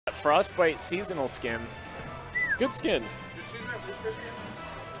Frostbite seasonal skin. Good skin.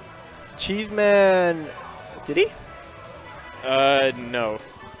 Cheeseman, did he? No.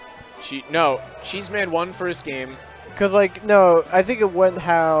 No, Cheeseman won first game. Cause like no, I think it went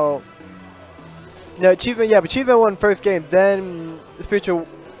how. No, Cheeseman, yeah, but Cheeseman won first game. Then Spiritual,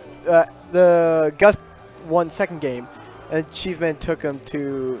 the Gus won second game, and Cheeseman took him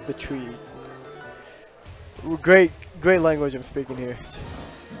to the tree. Great language I'm speaking here.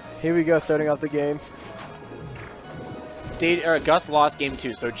 Here we go, starting off the game. Gus lost game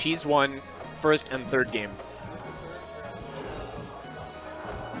 2, so Cheese won first and third game.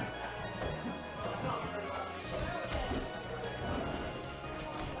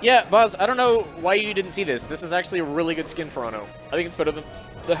 Yeah, Buzz, I don't know why you didn't see this. This is actually a really good skin for Ranno. I think it's better than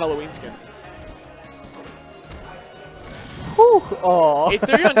the Halloween skin. Whew. Aww.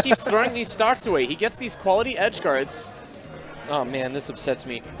 Aethereon keeps throwing these stocks away. He gets these quality edge guards. Oh man, this upsets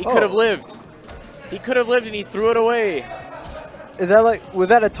me. He could have lived. He could have lived and he threw it away. Is that like, was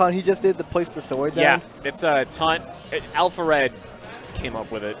that a taunt he just did to place the sword down? Yeah, it's a taunt. Alpha Red came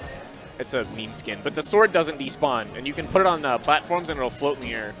up with it. It's a meme skin, but the sword doesn't despawn, and you can put it on platforms and it'll float in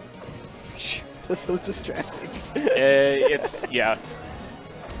the air. That's so distracting. Yeah.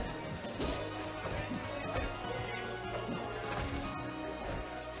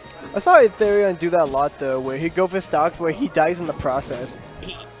 I saw Aethereon do that a lot though, where he'd go for stocks where he dies in the process.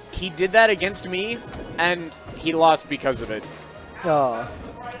 He did that against me, and he lost because of it. Oh.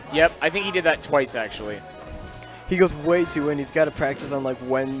 Yep, I think he did that twice actually. He goes way too in. He's got to practice on like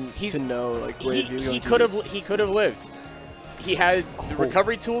when to know like where he could have lived. He had the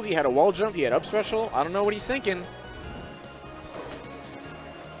recovery tools. He had a wall jump. He had up special. I don't know what he's thinking.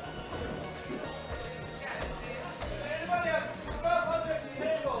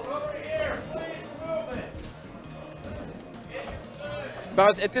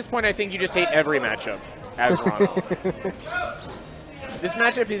 Buzz, at this point, I think you just hate every matchup as Ranno. This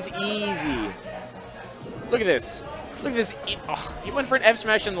matchup is easy. Look at this. Look at this. Oh, he went for an F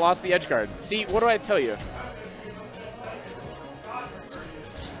smash and lost the edge guard. See, what do I tell you?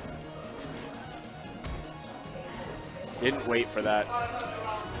 Didn't wait for that.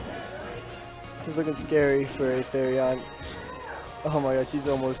 He's looking scary for Aethereon. Oh my gosh, he's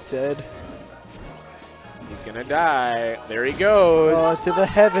almost dead. He's gonna die. There he goes. Oh, to the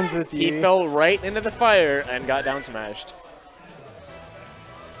heavens with you. He fell right into the fire and got down smashed.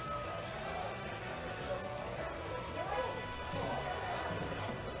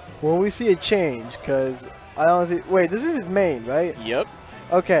 Will we see a change? Because I don't see. Wait, this is his main, right? Yep.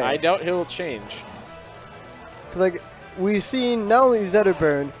 Okay. I doubt he'll change. Cause like we've seen not only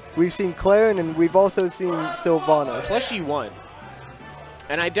Zetterburn, we've seen Claren, and we've also seen Sylvanas. Plushy won.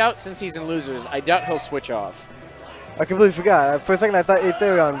 And I doubt, since he's in losers, I doubt he'll switch off. I completely forgot. For a second, I thought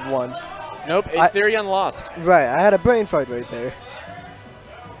Aethereon won. Nope, Aethereon lost. Right, I had a brain fart right there.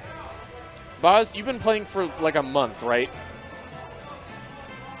 Boz, you've been playing for like a month, right?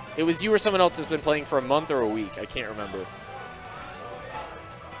 It was you or someone else that's been playing for a month or a week. I can't remember.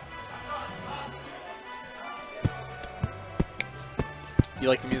 You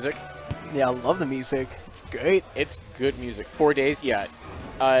like the music? Yeah, I love the music. It's great. It's good music. 4 days, yeah.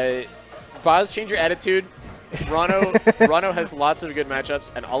 Boz, change your attitude. Ranno has lots of good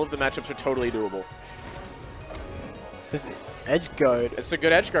matchups, and all of the matchups are totally doable. This edge guard. It's a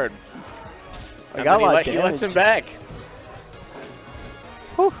good edge guard. I got a lot of damage. He lets him back.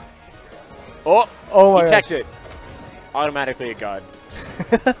 Whew. Oh my gosh. He teched it. Automatically a god.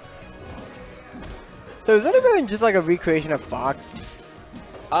 So is Zetterburn just like a recreation of Fox?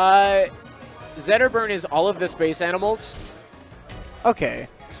 Zetterburn is all of the space animals. Okay.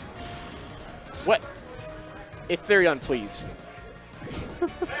 What? Aethereon, please.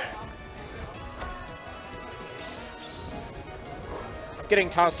 It's getting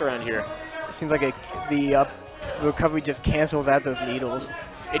tossed around here. Seems like the recovery just cancels out those needles.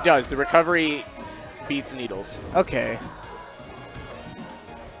 It does. The recovery beats needles. Okay.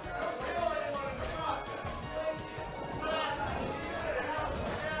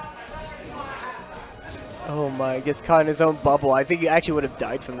 Oh my, gets caught in his own bubble. I think he actually would have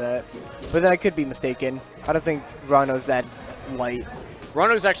died from that. But then I could be mistaken. I don't think Ranno's that light.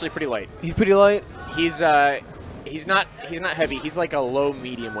 Ranno's actually pretty light. He's pretty light? He's not heavy. He's like a low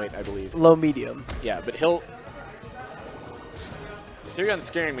medium weight, I believe. Low medium. Yeah, but he'll Aetherion's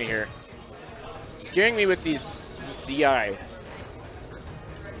scaring me here. Scaring me with this DI.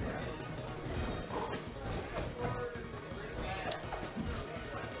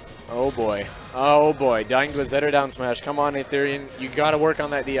 Oh boy. Oh boy. Dying to a Zetter down smash. Come on, Aethereon. You gotta work on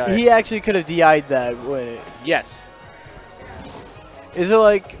that DI. He actually could have DI'd that, wouldn't it? Yes. Is it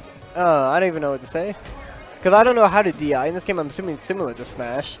like I don't even know what to say. Because I don't know how to DI. In this game, I'm assuming it's similar to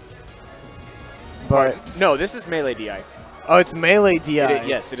Smash. But no, this is melee DI. oh, it's melee DI.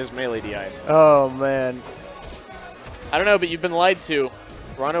 Yes, it is melee DI. Oh, man. I don't know, but you've been lied to.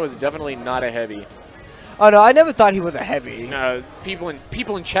 Ranno is definitely not a heavy. Oh, no, I never thought he was a heavy. No, it's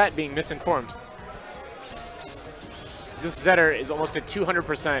people in chat being misinformed. This Zetter is almost at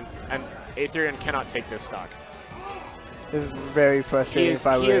 200%, and Aethereon cannot take this stock. This is very frustrating.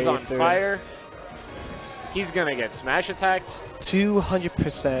 He is on fire. He's going to get smash attacked.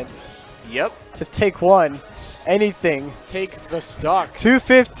 200%. Yep. Just take one. Anything. Take the stock.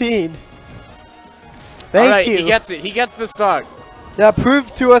 215. Thank All right, you. He gets it. He gets the stock. Now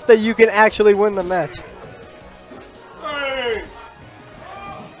prove to us that you can actually win the match.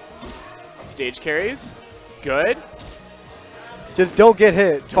 Stage carries. Good. Just don't get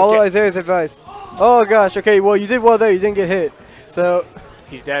hit. Follow Isaiah's advice. Oh gosh, okay, well you did well there, you didn't get hit. So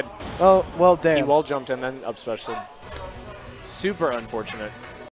he's dead. oh well damn. He wall jumped and then up specialed. Super unfortunate.